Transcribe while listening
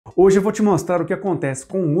Hoje eu vou te mostrar o que acontece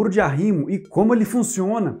com o muro de arrimo e como ele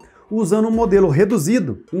funciona usando um modelo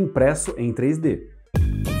reduzido impresso em 3D.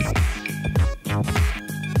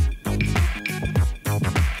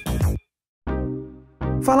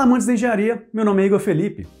 Fala amantes da engenharia, meu nome é Edu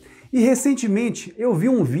Alves e recentemente eu vi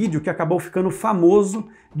um vídeo que acabou ficando famoso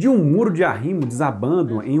de um muro de arrimo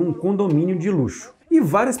desabando em um condomínio de luxo. E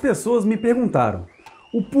várias pessoas me perguntaram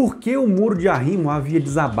o porquê o muro de arrimo havia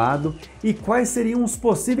desabado e quais seriam os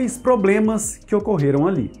possíveis problemas que ocorreram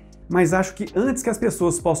ali. Mas acho que antes que as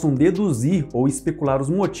pessoas possam deduzir ou especular os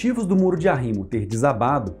motivos do muro de arrimo ter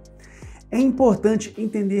desabado, é importante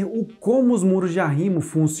entender o como os muros de arrimo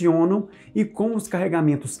funcionam e como os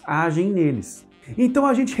carregamentos agem neles. Então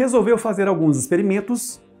a gente resolveu fazer alguns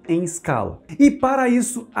experimentos em escala. E para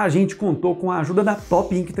isso a gente contou com a ajuda da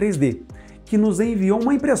Top Ink 3D, que nos enviou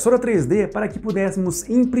uma impressora 3D para que pudéssemos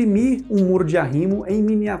imprimir um muro de arrimo em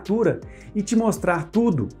miniatura e te mostrar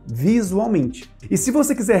tudo visualmente. E se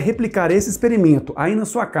você quiser replicar esse experimento aí na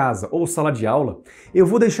sua casa ou sala de aula, eu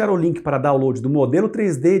vou deixar o link para download do modelo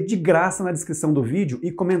 3D de graça na descrição do vídeo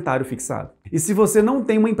e comentário fixado. E se você não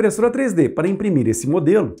tem uma impressora 3D para imprimir esse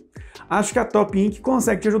modelo, acho que a Top Ink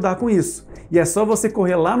consegue te ajudar com isso. E é só você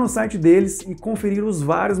correr lá no site deles e conferir os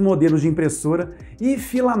vários modelos de impressora e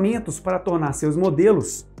filamentos para tornar seus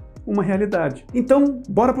modelos uma realidade. Então,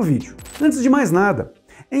 bora pro vídeo. Antes de mais nada,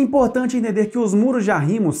 é importante entender que os muros de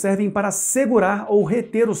arrimo servem para segurar ou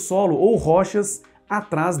reter o solo ou rochas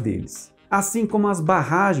atrás deles. Assim como as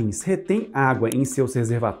barragens retêm água em seus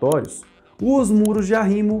reservatórios, os muros de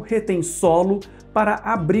arrimo retêm solo para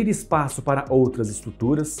abrir espaço para outras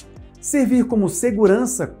estruturas, servir como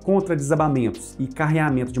segurança contra desabamentos e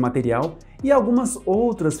carreamento de material e algumas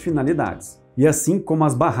outras finalidades. E assim como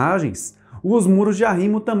as barragens, os muros de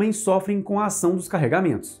arrimo também sofrem com a ação dos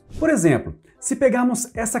carregamentos. Por exemplo, se pegarmos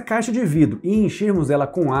essa caixa de vidro e enchermos ela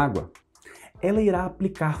com água, ela irá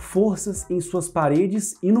aplicar forças em suas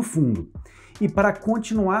paredes e no fundo. E para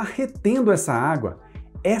continuar retendo essa água,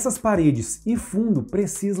 essas paredes e fundo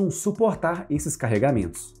precisam suportar esses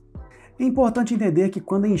carregamentos. É importante entender que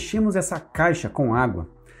quando enchemos essa caixa com água,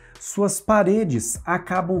 suas paredes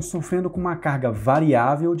acabam sofrendo com uma carga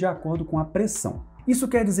variável de acordo com a pressão. Isso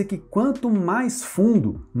quer dizer que quanto mais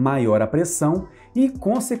fundo, maior a pressão e,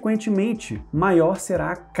 consequentemente, maior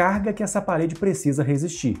será a carga que essa parede precisa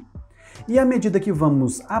resistir. E à medida que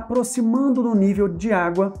vamos aproximando do nível de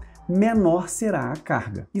água, menor será a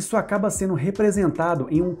carga. Isso acaba sendo representado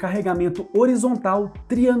em um carregamento horizontal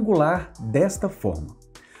triangular desta forma,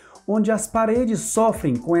 onde as paredes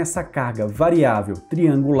sofrem com essa carga variável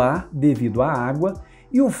triangular devido à água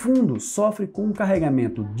e o fundo sofre com um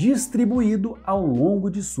carregamento distribuído ao longo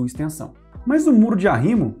de sua extensão. Mas o muro de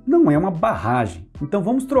arrimo não é uma barragem, então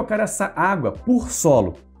vamos trocar essa água por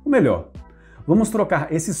solo. Ou melhor, vamos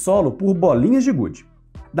trocar esse solo por bolinhas de gude.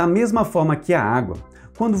 Da mesma forma que a água,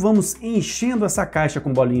 quando vamos enchendo essa caixa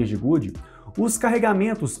com bolinhas de gude, os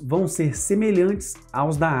carregamentos vão ser semelhantes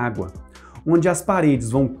aos da água, onde as paredes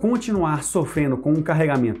vão continuar sofrendo com um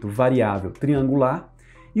carregamento variável triangular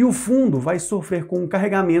e o fundo vai sofrer com um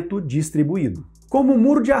carregamento distribuído. Como o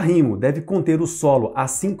muro de arrimo deve conter o solo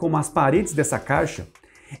assim como as paredes dessa caixa,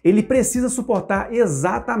 ele precisa suportar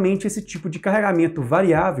exatamente esse tipo de carregamento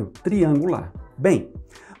variável triangular. Bem,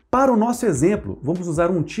 para o nosso exemplo, vamos usar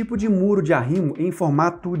um tipo de muro de arrimo em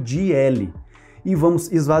formato de L e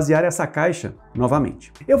vamos esvaziar essa caixa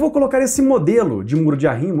novamente. Eu vou colocar esse modelo de muro de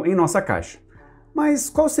arrimo em nossa caixa. Mas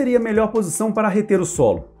qual seria a melhor posição para reter o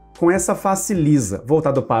solo? Com essa face lisa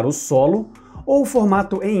voltada para o solo ou o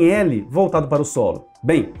formato em L voltado para o solo?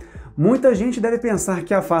 Bem, muita gente deve pensar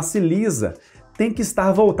que a face lisa tem que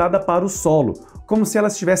estar voltada para o solo, como se ela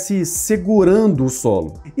estivesse segurando o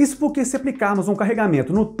solo. Isso porque se aplicarmos um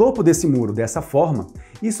carregamento no topo desse muro dessa forma,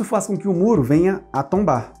 isso faz com que o muro venha a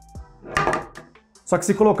tombar. Só que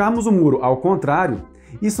se colocarmos o muro ao contrário,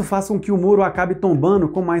 isso faz com que o muro acabe tombando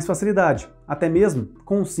com mais facilidade, até mesmo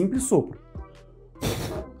com um simples sopro.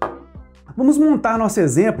 Vamos montar nosso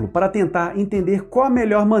exemplo para tentar entender qual a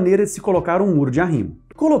melhor maneira de se colocar um muro de arrimo.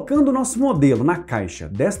 Colocando o nosso modelo na caixa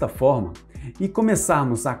desta forma e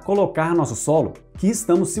começarmos a colocar nosso solo, que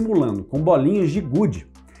estamos simulando com bolinhas de gude,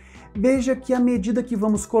 veja que à medida que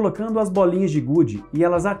vamos colocando as bolinhas de gude e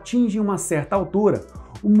elas atingem uma certa altura,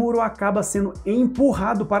 o muro acaba sendo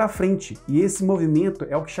empurrado para frente e esse movimento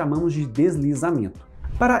é o que chamamos de deslizamento.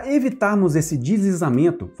 Para evitarmos esse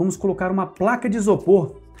deslizamento, vamos colocar uma placa de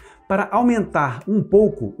isopor para aumentar um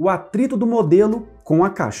pouco o atrito do modelo com a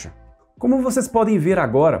caixa. Como vocês podem ver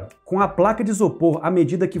agora, com a placa de isopor à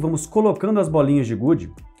medida que vamos colocando as bolinhas de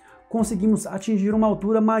gude, conseguimos atingir uma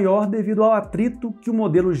altura maior devido ao atrito que o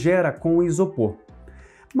modelo gera com o isopor.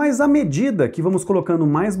 Mas à medida que vamos colocando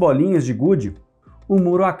mais bolinhas de gude, o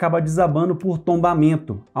muro acaba desabando por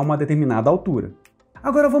tombamento a uma determinada altura.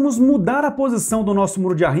 Agora vamos mudar a posição do nosso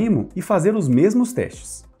muro de arrimo e fazer os mesmos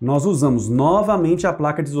testes. Nós usamos novamente a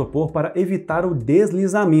placa de isopor para evitar o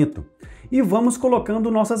deslizamento e vamos colocando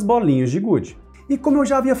nossas bolinhas de gude. E como eu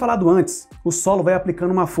já havia falado antes, o solo vai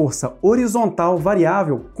aplicando uma força horizontal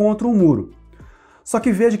variável contra o muro. Só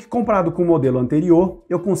que veja que comparado com o modelo anterior,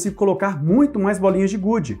 eu consigo colocar muito mais bolinhas de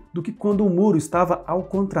gude do que quando o muro estava ao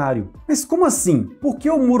contrário. Mas como assim? Por que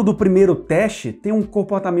o muro do primeiro teste tem um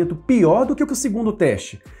comportamento pior do que o do segundo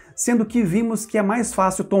teste? Sendo que vimos que é mais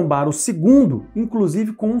fácil tombar o segundo,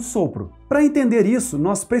 inclusive com um sopro. Para entender isso,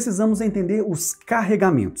 nós precisamos entender os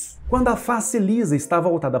carregamentos. Quando a face lisa está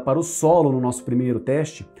voltada para o solo no nosso primeiro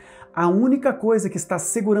teste, a única coisa que está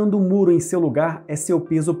segurando o muro em seu lugar é seu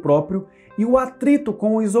peso próprio e o atrito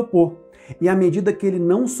com o isopor. E à medida que ele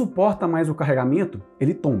não suporta mais o carregamento,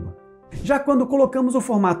 ele tomba. Já quando colocamos o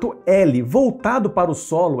formato L voltado para o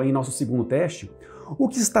solo em nosso segundo teste, o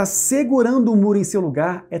que está segurando o muro em seu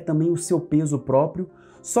lugar é também o seu peso próprio,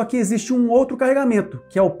 só que existe um outro carregamento,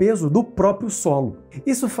 que é o peso do próprio solo.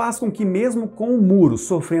 Isso faz com que mesmo com o muro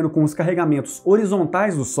sofrendo com os carregamentos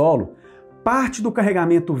horizontais do solo, parte do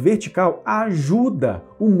carregamento vertical ajuda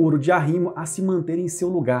o muro de arrimo a se manter em seu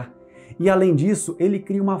lugar. E além disso, ele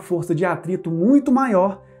cria uma força de atrito muito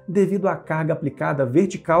maior devido à carga aplicada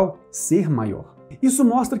vertical ser maior. Isso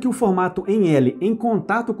mostra que o formato em L em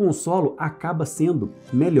contato com o solo acaba sendo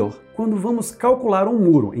melhor. Quando vamos calcular um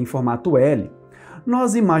muro em formato L,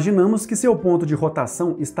 nós imaginamos que seu ponto de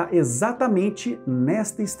rotação está exatamente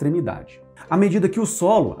nesta extremidade. À medida que o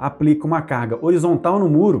solo aplica uma carga horizontal no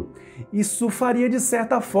muro, isso faria de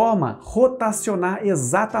certa forma rotacionar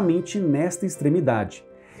exatamente nesta extremidade.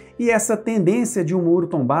 E essa tendência de um muro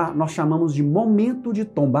tombar nós chamamos de momento de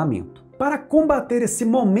tombamento. Para combater esse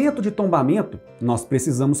momento de tombamento, nós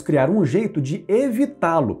precisamos criar um jeito de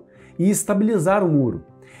evitá-lo e estabilizar o muro.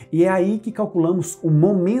 E é aí que calculamos o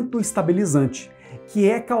momento estabilizante, que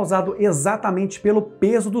é causado exatamente pelo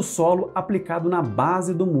peso do solo aplicado na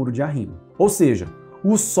base do muro de arrimo. Ou seja,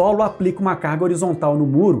 o solo aplica uma carga horizontal no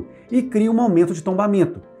muro e cria um momento de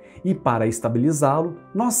tombamento. E para estabilizá-lo,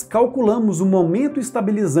 nós calculamos o momento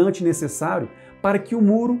estabilizante necessário para que o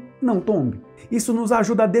muro não tombe. Isso nos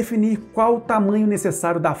ajuda a definir qual o tamanho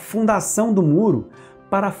necessário da fundação do muro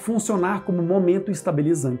para funcionar como momento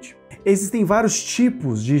estabilizante. Existem vários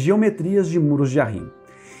tipos de geometrias de muros de arrimo,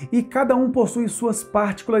 e cada um possui suas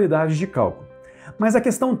particularidades de cálculo. Mas a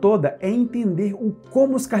questão toda é entender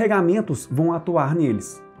como os carregamentos vão atuar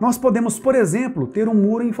neles. Nós podemos, por exemplo, ter um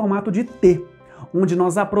muro em formato de T, onde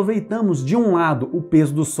nós aproveitamos de um lado o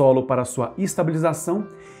peso do solo para sua estabilização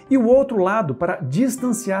e o outro lado para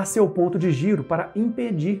distanciar seu ponto de giro para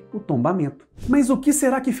impedir o tombamento. Mas o que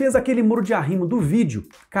será que fez aquele muro de arrimo do vídeo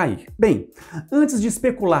cair? Bem, antes de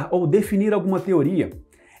especular ou definir alguma teoria,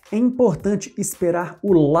 é importante esperar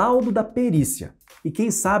o laudo da perícia. E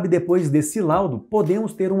quem sabe depois desse laudo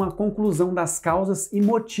podemos ter uma conclusão das causas e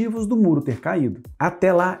motivos do muro ter caído.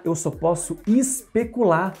 Até lá eu só posso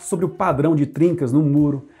especular sobre o padrão de trincas no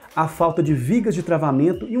muro, a falta de vigas de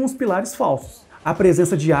travamento e uns pilares falsos, a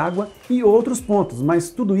presença de água e outros pontos,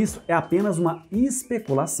 mas tudo isso é apenas uma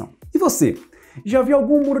especulação. E você? Já viu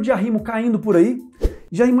algum muro de arrimo caindo por aí?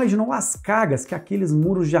 Já imaginou as cargas que aqueles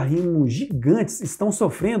muros de arrimo gigantes estão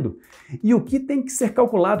sofrendo? E o que tem que ser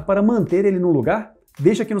calculado para manter ele no lugar?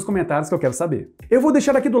 Deixa aqui nos comentários que eu quero saber. Eu vou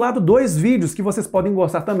deixar aqui do lado 2 vídeos que vocês podem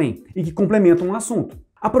gostar também e que complementam o assunto.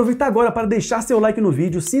 Aproveita agora para deixar seu like no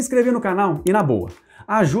vídeo, se inscrever no canal e na boa,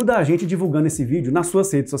 ajuda a gente divulgando esse vídeo nas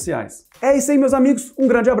suas redes sociais. É isso aí, meus amigos, um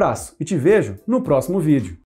grande abraço e te vejo no próximo vídeo.